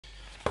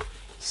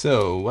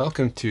So,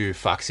 welcome to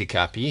FOXY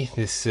COPY.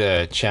 This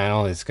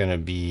channel is going to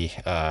be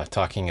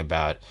talking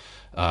about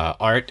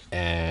art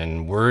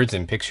and words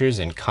and pictures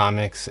and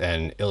comics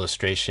and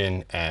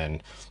illustration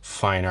and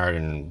fine art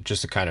and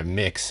just a kind of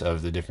mix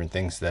of the different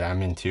things that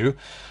I'm into.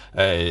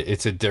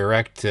 It's a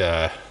direct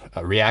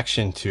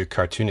reaction to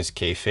Cartoonist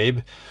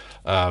Kayfabe,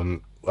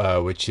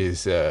 which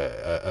is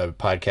a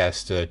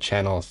podcast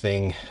channel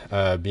thing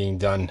being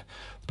done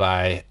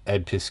by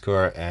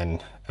Piskor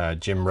and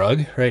Jim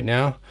Rugg right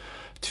now.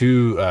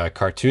 Two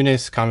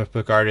cartoonists, comic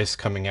book artists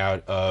coming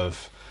out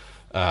of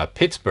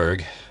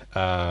Pittsburgh,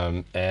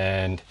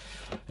 and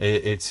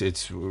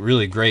it's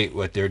really great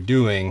what they're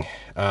doing,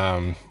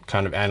 kind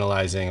of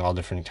analyzing all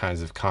different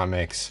kinds of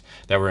comics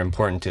that were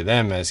important to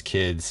them as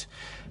kids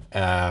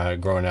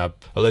growing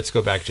up. But let's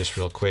go back just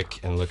real quick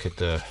and look at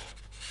the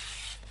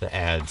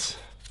ads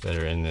that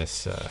are in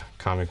this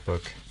comic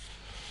book.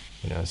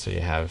 You know, so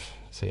you have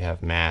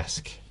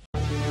m.a.s.k.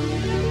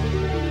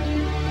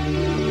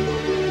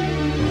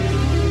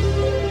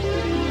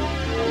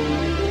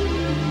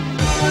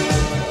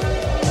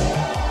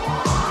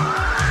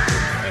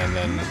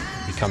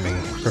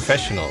 Becoming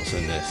professionals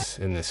in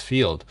this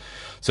field.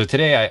 So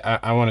today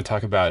I want to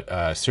talk about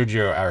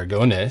Sergio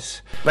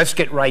Aragonés. Let's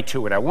get right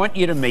to it. I want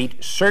you to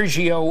meet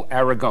Sergio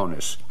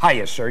Aragonés.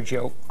 Hiya,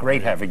 Sergio.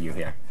 Great having you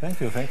here.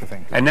 Thank you, thank you,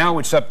 thank you. And now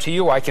it's up to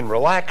you. I can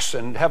relax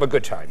and have a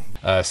good time.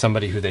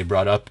 Somebody who they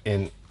brought up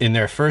in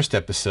their first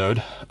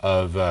episode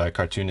of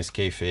Cartoonist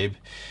Kayfabe.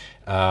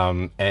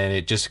 And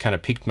it just kind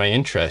of piqued my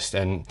interest.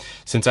 And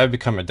since I've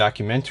become a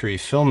documentary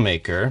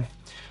filmmaker,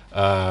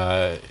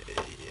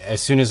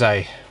 as soon as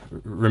I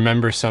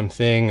remember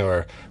something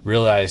or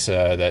realize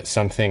that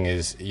something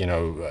is, you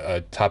know,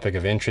 a topic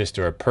of interest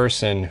or a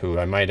person who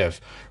I might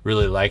have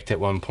really liked at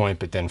one point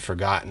but then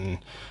forgotten,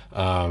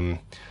 I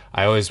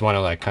always want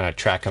to like kind of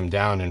track them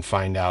down and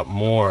find out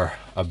more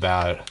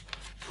about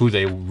who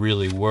they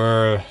really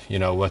were, you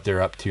know, what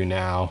they're up to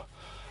now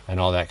and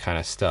all that kind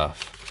of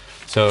stuff.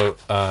 So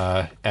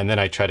and then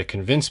I try to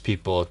convince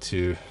people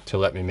to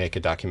let me make a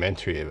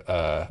documentary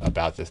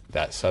about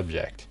that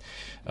subject.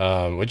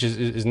 Which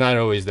is not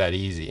always that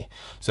easy.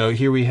 So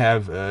here we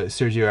have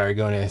Sergio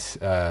Aragonés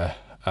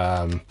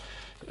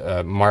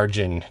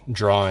margin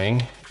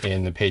drawing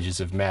in the pages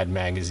of Mad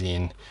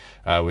magazine,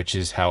 which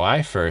is how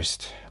I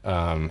first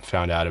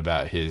found out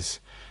about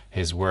his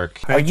work.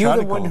 Are you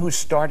the one who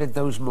started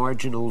those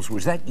marginals?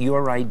 Was that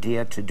your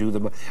idea to do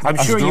them? I'm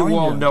sure you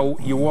all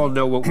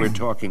know what we're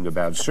talking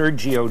about.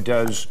 Sergio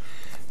does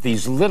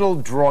these little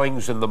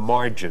drawings in the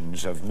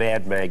margins of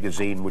Mad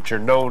magazine, which are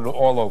known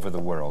all over the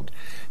world.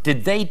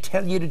 Did they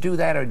tell you to do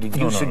that, or did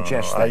you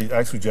suggest that?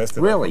 I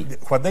suggested. Really?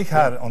 What they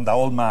had on the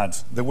old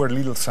Mads, there were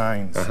little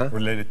signs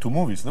related to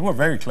movies. They were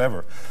very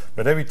clever.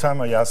 But every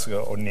time I ask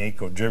or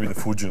Nick or Jerry the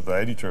Fuji, the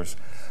editors,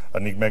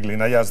 Nick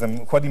Meglin, I ask them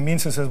what it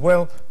means. He says,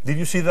 well, did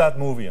you see that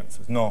movie? And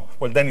says, no.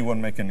 Well, then it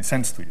won't make any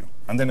sense to you.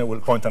 And then I will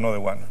point another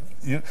one.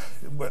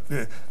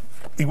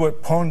 It were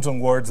puns on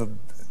words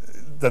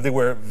that they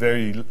were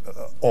very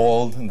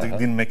old and they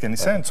didn't make any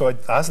sense. So I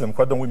asked them,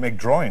 why don't we make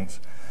drawings?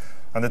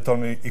 And they told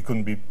me it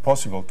couldn't be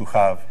possible to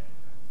have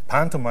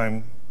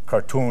pantomime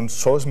cartoons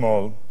so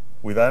small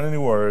without any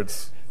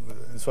words.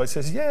 So I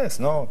says, yes,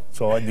 no.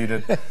 So I did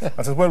it.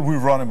 I said, well, we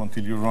run them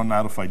until you run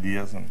out of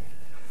ideas. And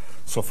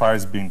so far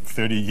it's been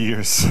 30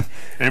 years,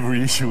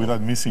 every issue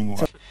without missing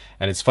one.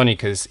 And it's funny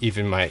because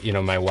even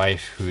my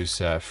wife,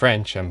 who's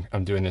French,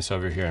 I'm doing this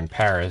over here in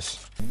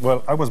Paris.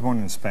 Well, I was born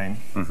in Spain,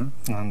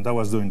 and I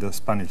was during the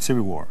Spanish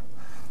Civil War.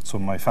 So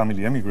my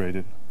family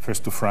emigrated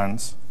first to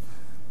France,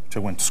 which I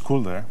went to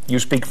school there. You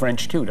speak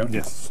French too, don't you?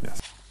 Yes,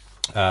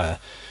 yes.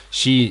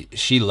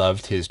 She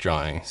loved his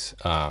drawings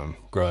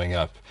growing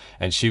up,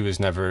 and she was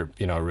never,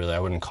 really, I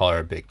wouldn't call her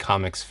a big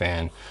comics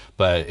fan,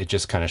 but it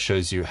just kind of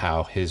shows you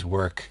how his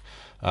work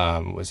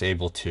was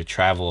able to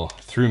travel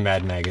through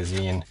Mad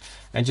magazine,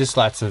 and just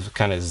lots of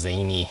kind of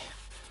zany,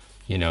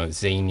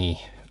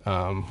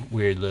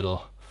 weird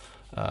little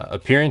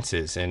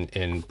appearances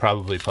in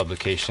probably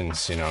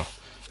publications,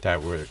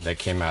 that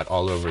came out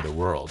all over the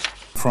world.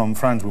 From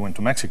France, we went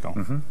to Mexico.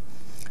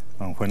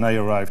 And when I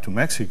arrived to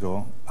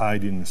Mexico, I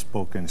didn't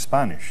speak any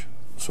Spanish.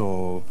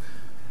 So,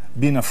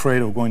 being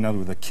afraid of going out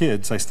with the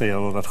kids, I stayed a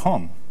lot at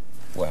home.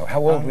 Wow, how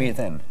old were you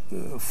then?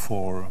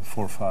 4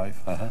 or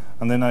 5.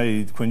 And then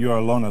when you are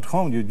alone at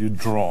home, you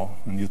draw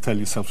and you tell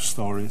yourself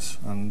stories.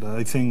 And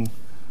I think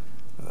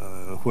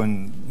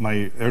when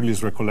my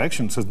earliest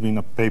recollections has been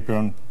a paper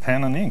and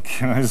pen and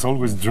ink. I was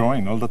always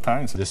drawing all the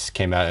time. This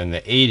came out in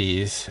the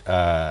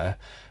 80s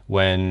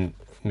when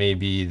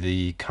maybe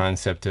the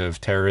concept of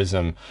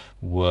terrorism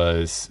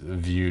was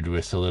viewed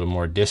with a little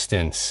more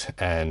distance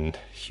and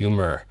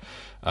humor.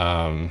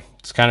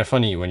 It's kind of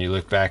funny when you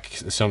look back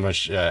so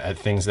much at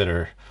things that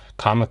are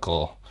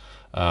comical,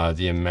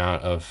 the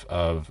amount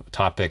of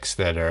topics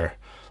that are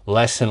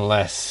less and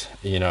less,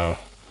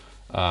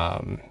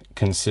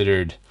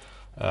 considered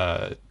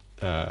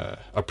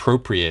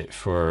appropriate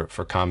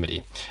for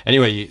comedy.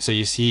 Anyway, so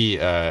you see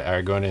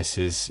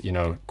Aragonés's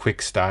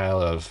quick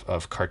style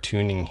of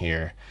cartooning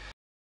here.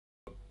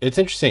 it's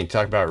interesting to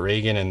talk about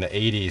Reagan in the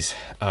 80s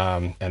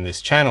and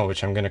this channel,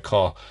 which I'm going to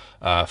call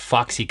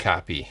FOXY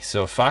Copy.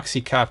 So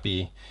FOXY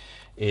Copy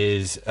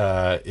is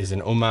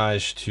an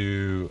homage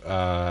to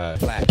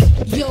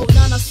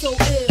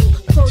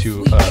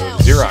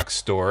Xerox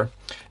store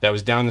that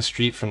was down the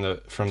street from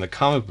the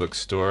comic book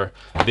store,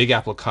 Big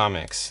Apple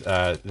Comics.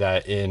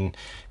 That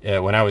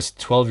when I was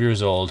 12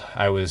 years old,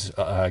 I was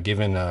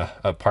given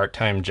a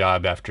part-time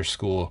job after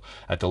school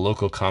at the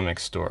local comic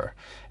store,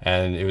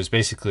 and it was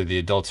basically the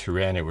adults who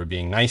ran it were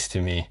being nice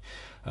to me.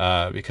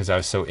 Because I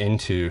was so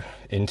into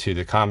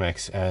the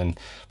comics,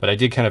 but I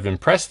did kind of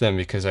impress them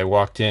because I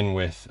walked in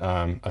with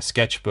a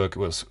sketchbook. It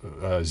was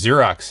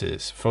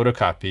Xerox's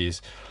photocopies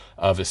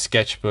of a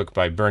sketchbook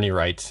by Bernie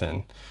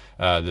Wrightson,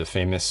 the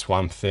famous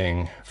Swamp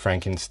Thing,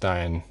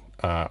 Frankenstein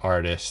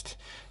artist,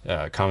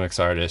 comics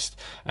artist,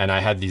 and I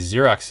had these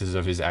Xeroxes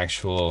of his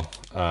actual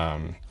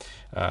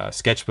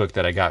sketchbook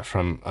that I got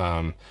from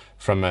a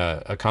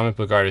comic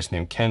book artist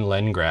named Ken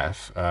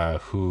Lengraf,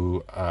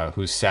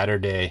 whose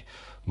Saturday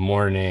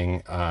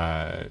morning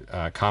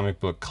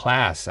comic book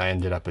class I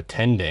ended up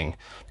attending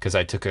because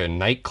I took a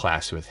night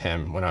class with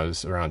him when I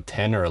was around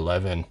 10 or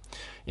 11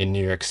 in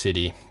New York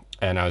City,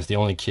 and I was the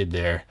only kid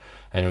there,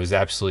 and it was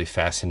absolutely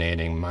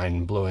fascinating,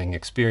 mind-blowing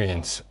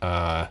experience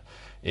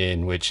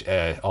in which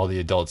all the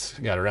adults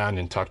got around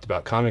and talked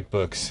about comic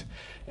books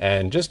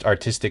and just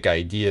artistic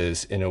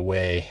ideas in a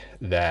way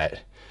that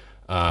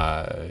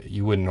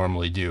you wouldn't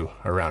normally do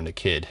around a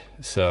kid.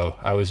 So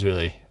I was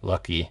really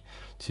lucky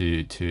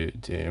to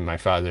my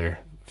father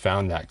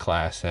found that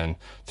class, and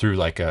through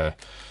like an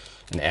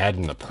ad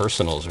in the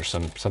Personals or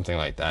something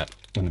like that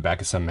in the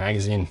back of some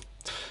magazine.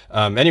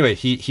 Anyway,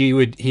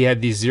 he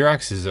had these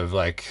Xeroxes of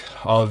like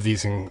all of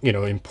these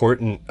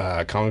important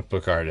comic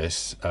book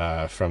artists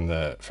from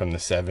the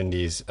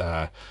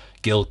 70s,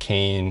 Gil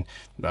Kane,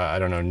 I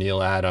don't know,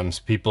 Neil Adams,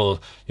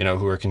 people who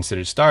were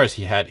considered stars.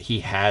 He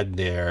had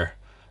their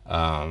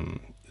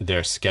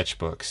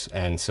sketchbooks,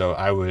 and so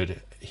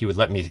he would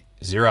let me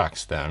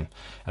Xerox them.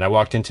 And I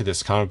walked into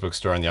this comic book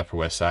store on the Upper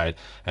West Side,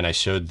 and I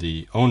showed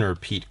the owner,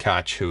 Pete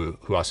Koch, who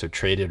also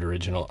traded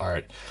original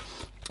art.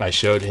 I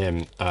showed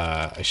him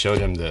those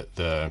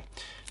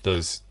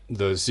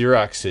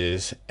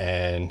Xeroxes,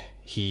 and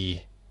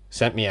he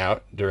sent me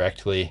out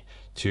directly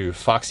to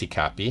FOXY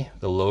Copy,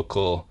 the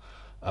local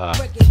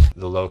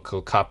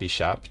copy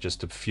shop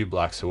just a few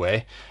blocks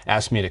away,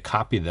 asked me to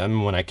copy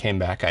them. When I came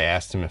back, I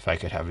asked him if I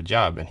could have a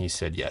job, and he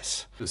said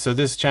yes. So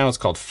this channel is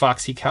called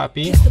FOXY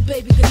Copy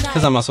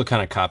because I'm also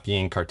kind of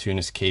copying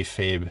cartoonist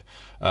kayfabe,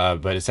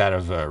 but it's out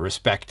of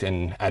respect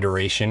and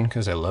adoration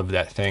because I love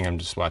that thing. I'm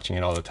just watching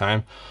it all the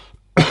time.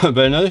 But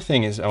another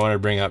thing I want to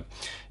bring up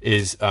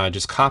is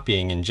just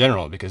copying in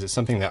general, because it's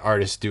something that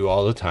artists do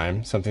all the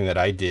time, something that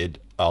I did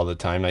all the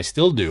time, I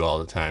still do all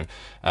the time,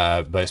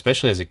 but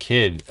especially as a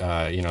kid,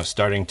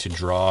 starting to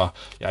draw.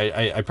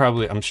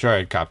 I'm sure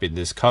I copied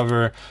this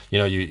cover.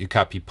 You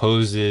copy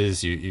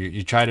poses.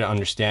 You try to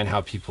understand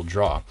how people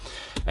draw,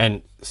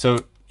 and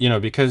so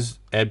because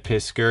Ed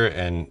Piskor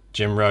and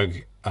Jim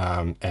Rugg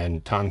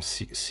and Tom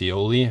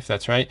Scioli, if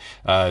that's right,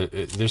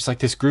 there's like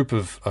this group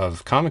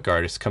of comic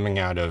artists coming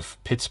out of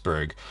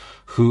Pittsburgh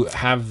who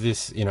have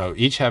this,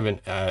 each have an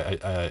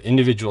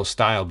individual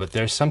style, but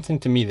there's something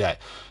to me that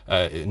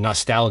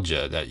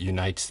nostalgia that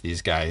unites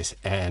these guys.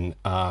 And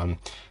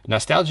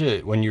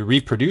nostalgia, when you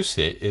reproduce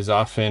it, is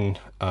often,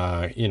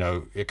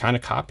 kind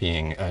of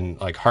copying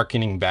and like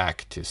hearkening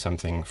back to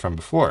something from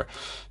before.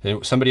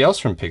 And somebody else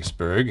from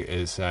Pittsburgh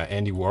is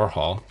Andy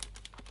Warhol,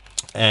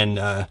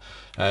 and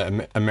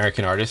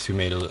American artist who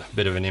made a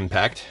bit of an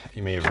impact.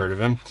 You may have heard of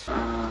him.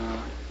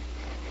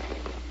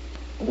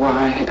 Well,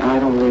 I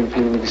don't really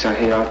paint because I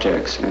hate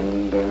objects,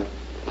 and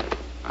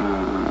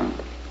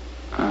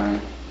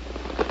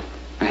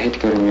I hate to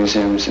go to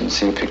museums and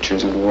see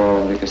pictures on the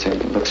wall because they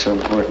look so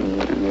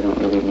important and they don't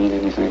really mean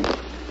anything.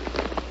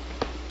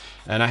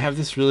 And I have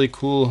this really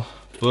cool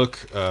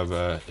book of,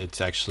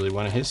 it's actually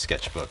one of his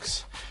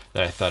sketchbooks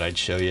that I thought I'd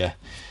show you.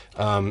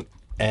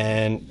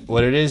 And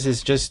what it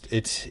is just,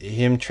 it's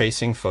him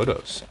tracing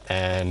photos.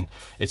 And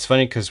it's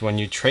funny because when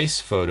you trace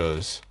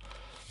photos,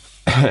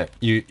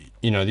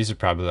 these are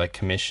probably like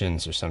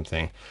commissions or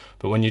something,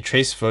 but when you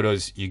trace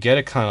photos, you get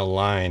a kind of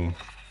line.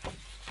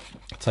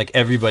 It's like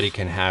everybody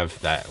can have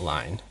that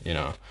line,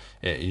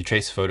 you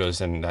trace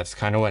photos, and that's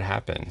kind of what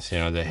happens.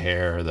 The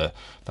hair, the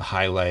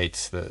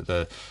highlights,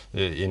 the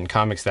in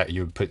comics that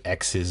you put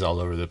X's all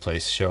over the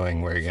place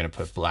showing where you're going to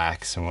put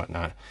blacks and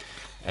whatnot.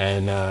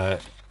 And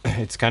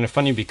it's kind of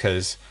funny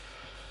because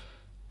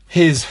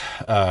his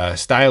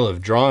style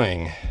of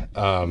drawing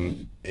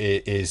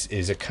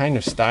is a kind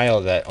of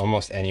style that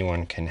almost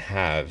anyone can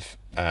have,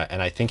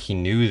 and I think he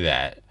knew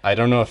that. I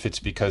don't know if it's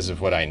because of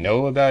what I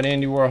know about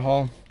Andy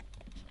Warhol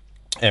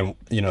and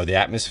the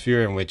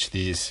atmosphere in which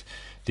these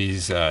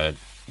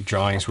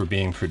drawings were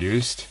being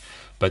produced,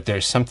 but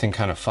there's something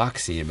kind of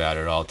foxy about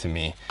it all to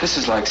me. This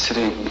is like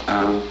sitting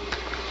at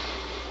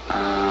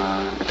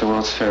the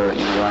World's Fair,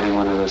 riding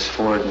one of those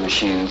Ford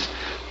machines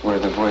where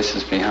the voice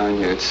is behind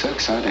you. It's so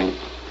exciting.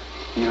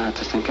 You don't have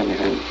to think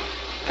anything.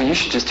 But you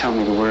should just tell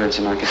me the words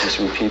and I can just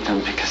repeat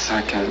them because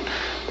I can't.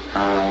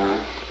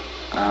 I'm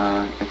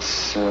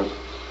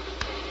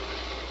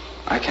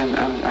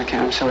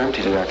so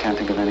empty today. I can't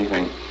think of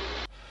anything.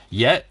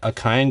 Yet a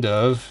kind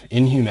of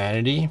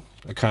inhumanity,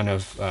 a kind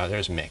of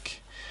there's Mick,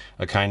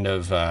 a kind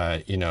of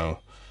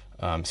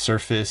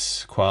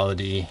surface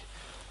quality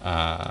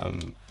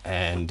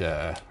and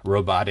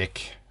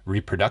robotic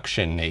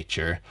reproduction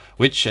nature,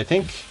 which I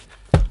think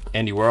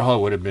Andy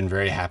Warhol would have been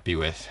very happy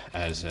with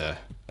as a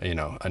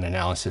an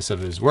analysis of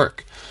his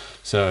work.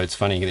 So it's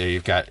funny there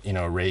you've got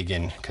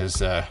Reagan,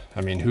 because I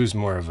mean, who's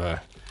more of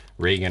a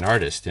Reagan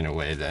artist in a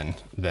way than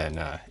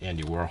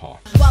Andy Warhol.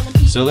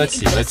 So let's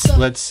see,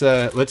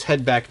 let's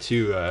head back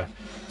to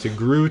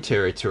Groo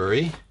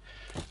territory,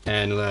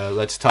 and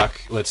let's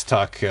talk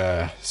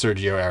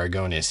Sergio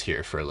Aragonés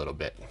here for a little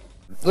bit.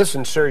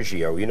 Listen,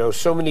 Sergio,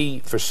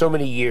 for so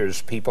many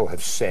years people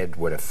have said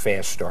what a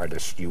fast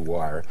artist you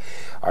are.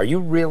 Are you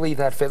really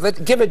that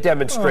fast? Give a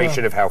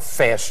demonstration of how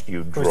fast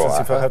you draw. For instance,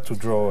 if I had to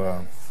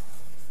draw...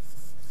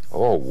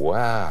 Oh,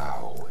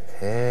 wow.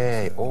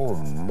 Hey, oh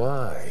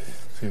my.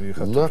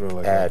 Look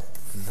like at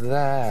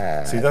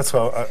that. See, that's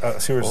how a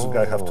serious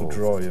guy have to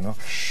draw,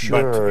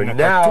 Sure.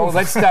 Now,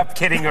 let's stop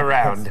kidding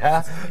around,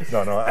 huh?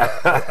 No,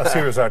 a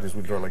serious artist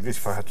would draw like this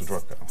if I had to draw.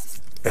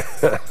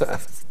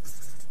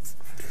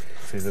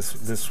 See,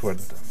 this one.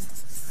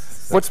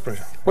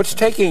 What's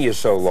taking you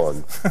so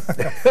long?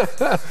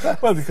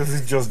 Well, because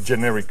it's just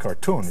generic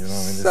cartoon,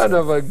 Son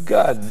of a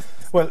gun.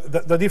 Well,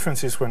 the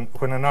difference is when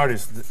an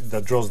artist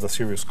that draws the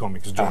serious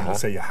comics draws,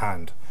 let's say, a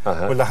hand.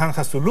 Well, the hand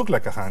has to look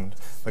like a hand.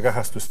 The guy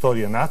has to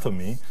study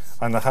anatomy,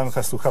 and the hand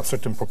has to have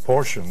certain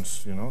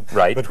proportions,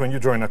 Right. But when you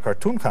draw in a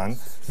cartoon hand,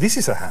 this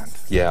is a hand.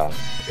 Yeah.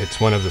 It's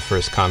one of the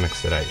first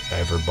comics that I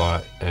ever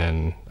bought,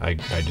 and I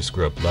just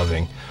grew up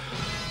loving.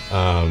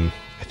 I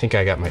think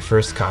I got my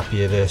first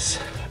copy of this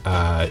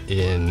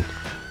in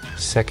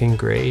second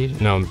grade.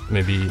 No,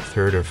 maybe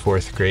third or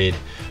fourth grade.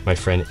 My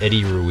friend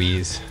Eddie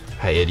Ruiz,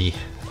 hi Eddie,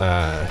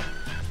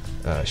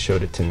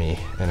 showed it to me,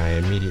 and I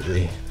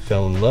immediately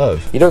fell in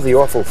love. The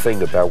awful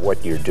thing about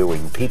what you're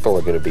doing, people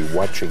are going to be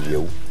watching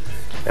you,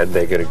 and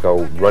they're going to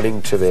go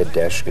running to their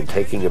desk and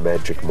taking a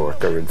magic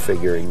marker and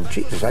figuring,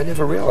 Jesus, I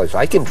never realized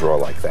I can draw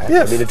like that.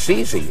 Yes. I mean, it's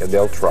easy, and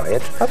they'll try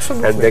it.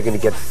 Absolutely. And they're going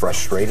to get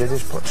frustrated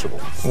as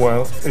possible.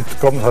 Well, it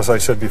comes, as I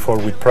said before,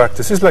 with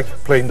practice. It's like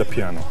playing the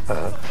piano.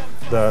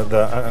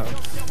 The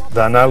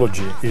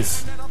analogy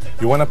is,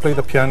 you want to play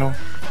the piano?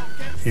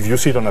 If you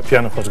sit on a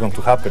piano, what's going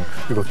to happen?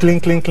 You go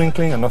cling, cling, cling,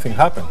 cling, and nothing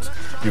happens.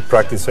 You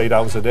practice 8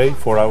 hours a day,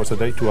 4 hours a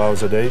day, 2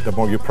 hours a day. The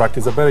more you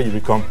practice, the better you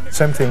become.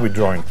 Same thing with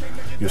drawing.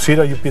 You sit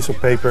on your piece of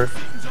paper,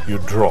 you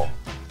draw.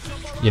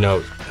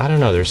 I don't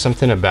know, there's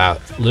something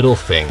about little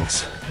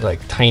things, like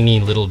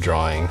tiny little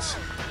drawings,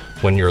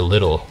 when you're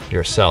little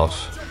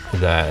yourself,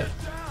 that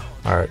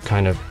are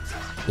kind of,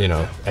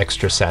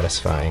 extra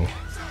satisfying.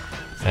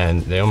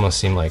 And they almost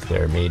seem like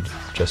they're made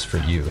just for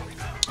you.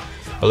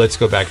 But let's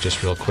go back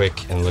just real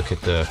quick and look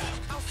at the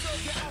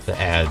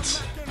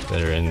ads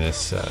that are in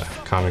this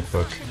comic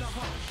book.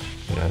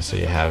 So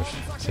you have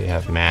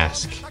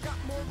m.a.s.k.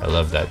 I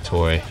love that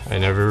toy. I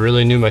never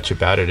really knew much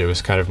about it. It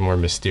was kind of more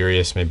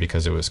mysterious, maybe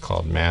because it was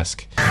called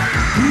m.a.s.k.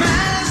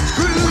 Masked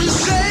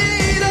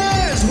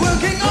crusaders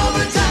working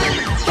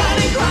overtime,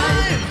 fighting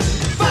crime,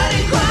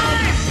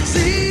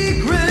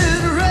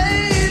 secret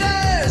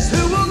raiders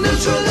who will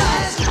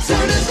neutralize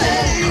soon as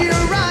they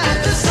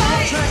arrive. The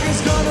soundtrack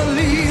is gonna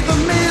lead the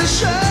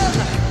mission,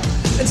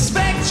 and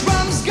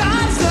Spectrum's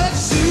got such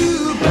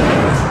supervision.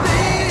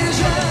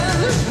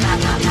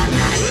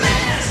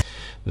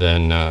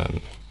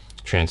 Then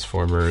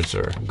Transformers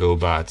or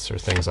GoBots or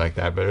things like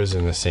that, but it was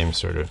in the same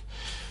sort of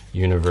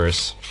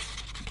universe.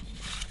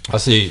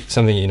 Also,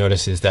 something you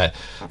notice is that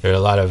there are a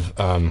lot of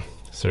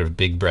sort of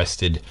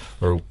big-breasted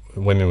or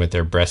women with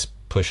their breasts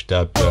pushed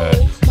up,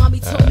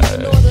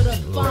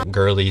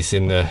 girlies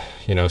in the,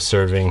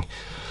 serving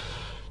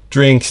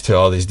drinks to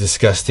all these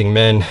disgusting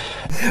men.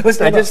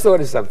 Listen, I just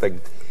thought of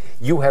something.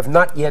 You have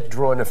not yet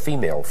drawn a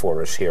female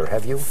for us here,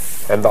 have you?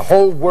 And the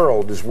whole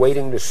world is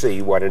waiting to see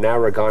what an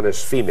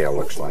Aragonés female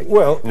looks like.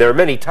 Well, and there are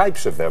many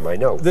types of them, I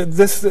know. The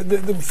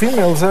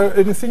females are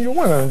anything you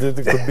want. I mean, there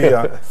could be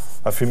a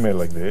female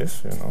like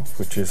this,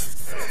 which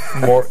is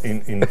more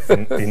in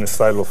the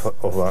style of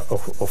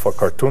a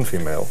cartoon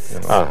female.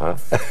 Now,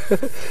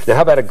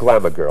 how about a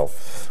glamour girl?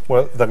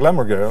 Well, the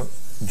glamour girl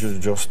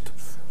just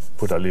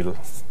put a little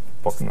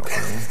pocket note.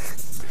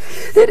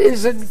 It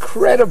is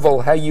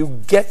incredible how you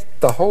get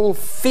the whole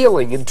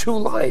feeling in 2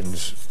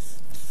 lines.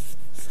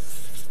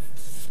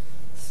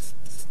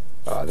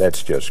 Oh,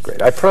 that's just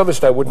great. I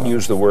promised I wouldn't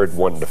use the word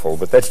wonderful,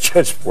 but that's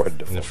just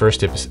wonderful. In the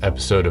first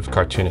episode of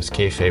Cartoonist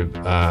Kayfabe,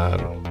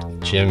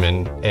 Jim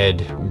and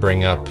Ed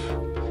bring up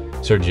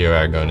Sergio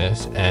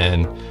Aragonés,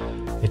 and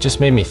it just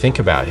made me think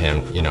about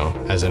him,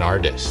 as an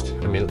artist.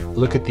 I mean,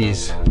 look at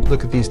these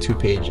 2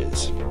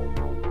 pages.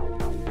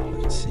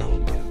 Let's see, get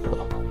a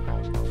little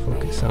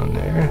focus on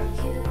there.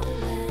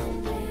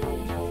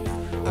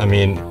 I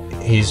mean,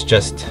 he's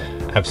just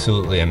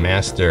absolutely a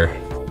master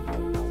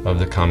of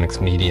the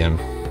comics medium.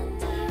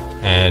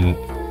 And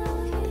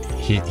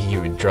he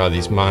would draw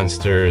these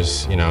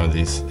monsters, you know,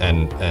 these,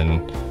 and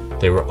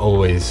they were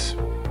always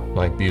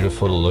like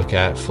beautiful to look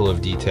at, full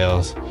of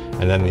details.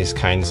 And then these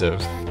kinds of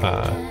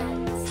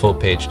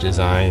full-page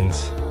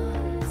designs,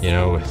 you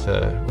know, with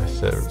the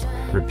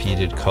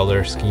repeated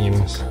color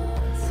schemes.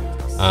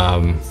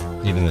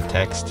 Even the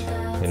text,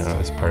 you know,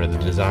 as part of the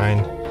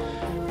design.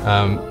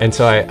 And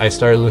so I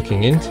started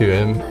looking into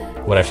him.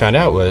 What I found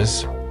out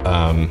was,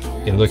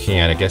 in looking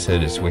at, I guess,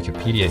 at his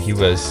Wikipedia, he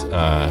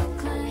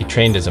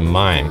trained as a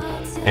mime,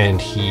 and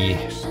he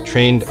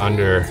trained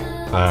under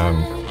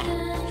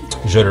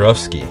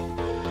Jodorowsky,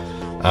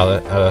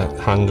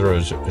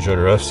 Alejandro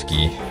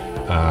Jodorowsky,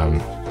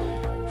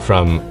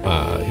 from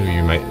who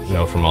you might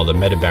know from all the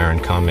Metabaron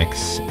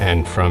comics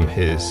and from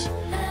his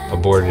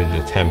aborted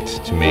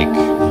attempt to make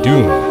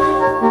Dune.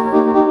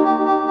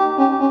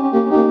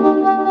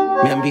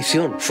 Mi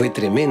ambición fue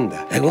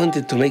tremenda. I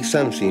wanted to make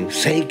something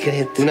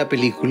sacred, una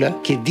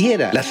película que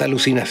diera las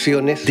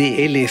alucinaciones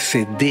de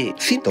LSD.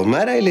 Si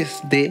tomara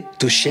LSD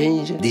to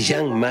change the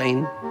young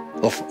mind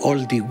of all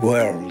the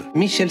world.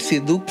 Michel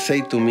Seydoux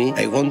said to me,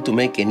 I want to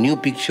make a new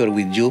picture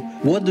with you.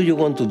 What do you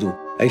want to do?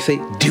 I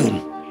say,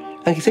 Dune.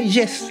 And he said,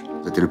 yes.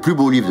 C'était le plus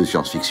beau livre de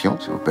science-fiction,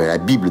 c'est la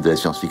Bible de la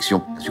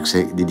science-fiction,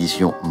 succès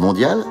d'édition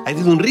mondiale. I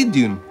didn't read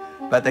Dune,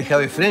 but I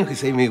have a friend who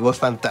said it was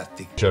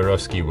fantastic.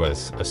 Jodorowsky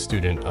was a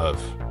student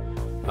of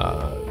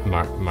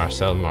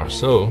Marcel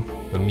Marceau,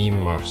 the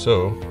meme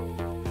Marceau,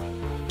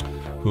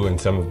 who in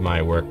some of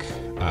my work,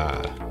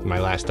 my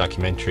last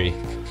documentary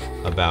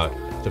about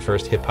the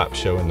first hip-hop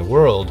show in the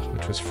world,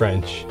 which was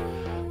French,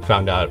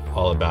 found out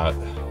all about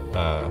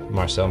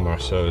Marcel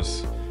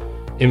Marceau's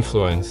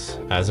influence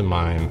as a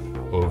mime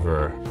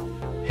over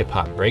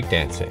hip-hop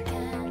breakdancing.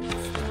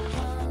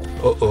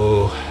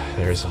 Uh-oh,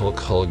 there's Hulk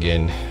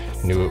Hogan.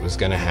 Knew it was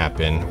going to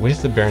happen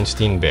with the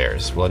Berenstain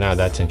Bears. Well, now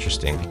that's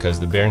interesting because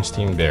the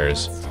Berenstain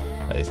Bears,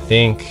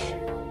 I'm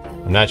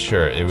not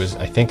sure,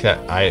 I think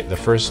that the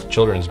first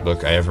children's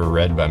book I ever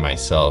read by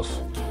myself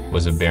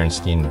was a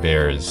Berenstain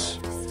Bears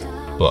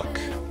book.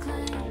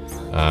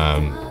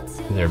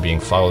 They're being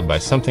followed by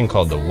something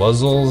called the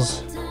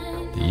Wuzzles,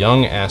 the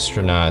Young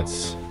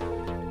Astronauts,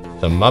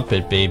 the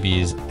Muppet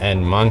Babies,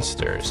 and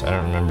Monsters. I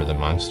don't remember the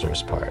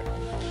Monsters part.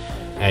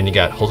 And you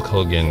got Hulk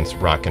Hogan's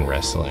Rock and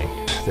Wrestling.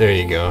 There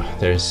you go.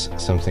 There's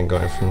something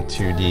going from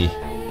 2D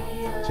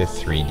to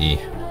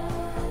 3D.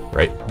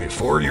 Right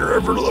before your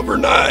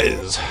ever-loving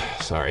eyes.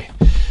 Sorry.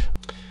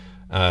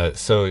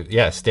 So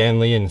yeah, Stan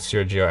Lee and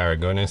Sergio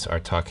Aragonés are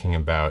talking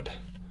about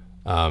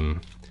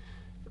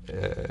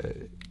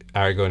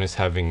Aragonés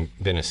having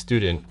been a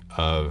student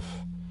of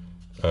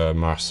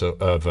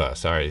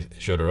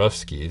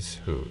Jodorowsky's,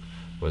 who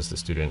was the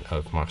student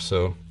of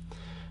Marceau,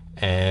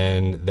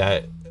 and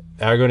that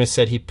Aragonés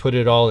said he put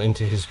it all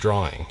into his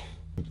drawing.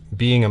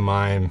 Being a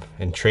mime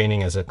and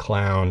training as a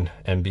clown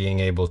and being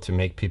able to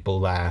make people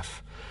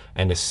laugh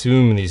and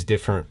assume these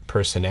different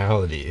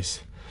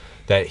personalities,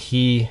 that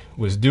he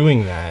was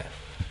doing that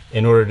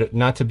in order to,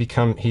 not to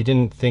become, he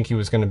didn't think he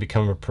was going to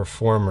become a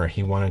performer.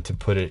 He wanted to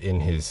put it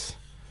in his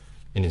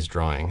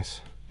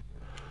drawings,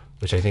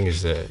 which I think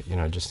is a,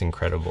 just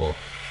incredible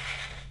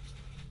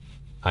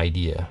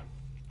idea.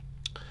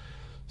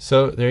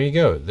 So there you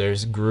go.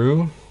 There's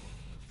Groo.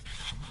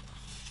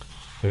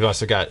 We've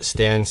also got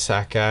Stan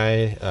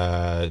Sakai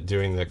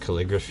doing the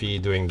calligraphy,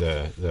 doing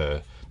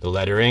the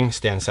lettering.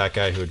 Stan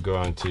Sakai, who would go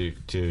on to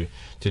do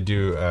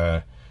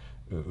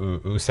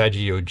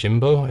Usagi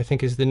Yojimbo, I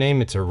think is the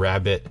name. It's a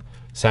rabbit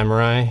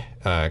samurai,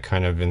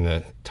 kind of in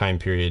the time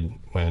period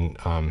when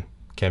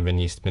Kevin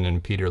Eastman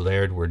and Peter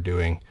Laird were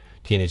doing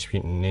Teenage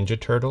Mutant Ninja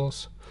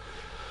Turtles.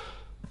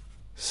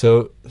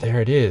 So there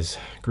it is,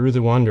 Groo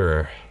the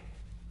Wanderer,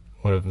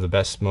 one of the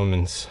best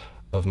moments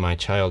of my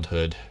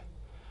childhood.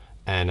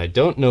 And I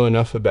don't know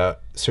enough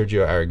about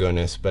Sergio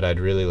Aragonés, but I'd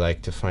really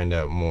like to find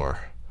out more.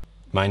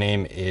 My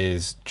name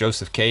is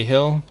Joseph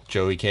Cahill,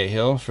 J.o.e.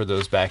 Cahill, for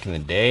those back in the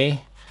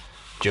day.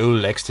 Joe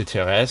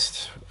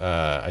l'Extraterrestre.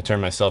 I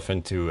turned myself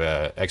into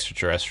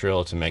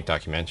extraterrestrial to make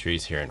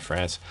documentaries here in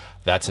France.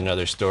 That's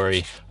another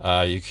story.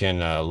 You can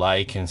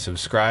like and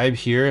subscribe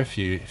here if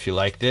you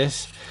like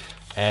this.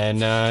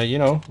 And,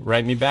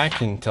 write me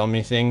back and tell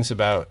me things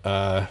about,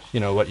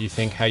 what you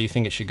think, how you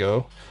think it should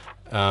go.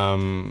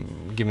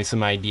 Give me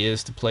some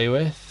ideas to play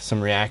with,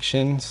 some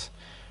reactions,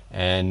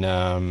 and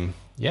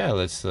yeah,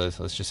 let's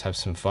just have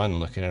some fun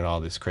looking at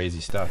all this crazy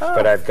stuff.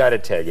 But I've got to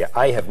tell you,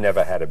 I have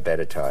never had a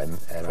better time,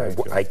 and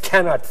I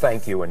cannot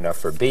thank you enough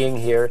for being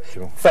here.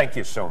 Thank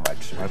you so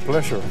much. My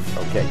pleasure.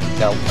 Okay,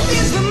 now.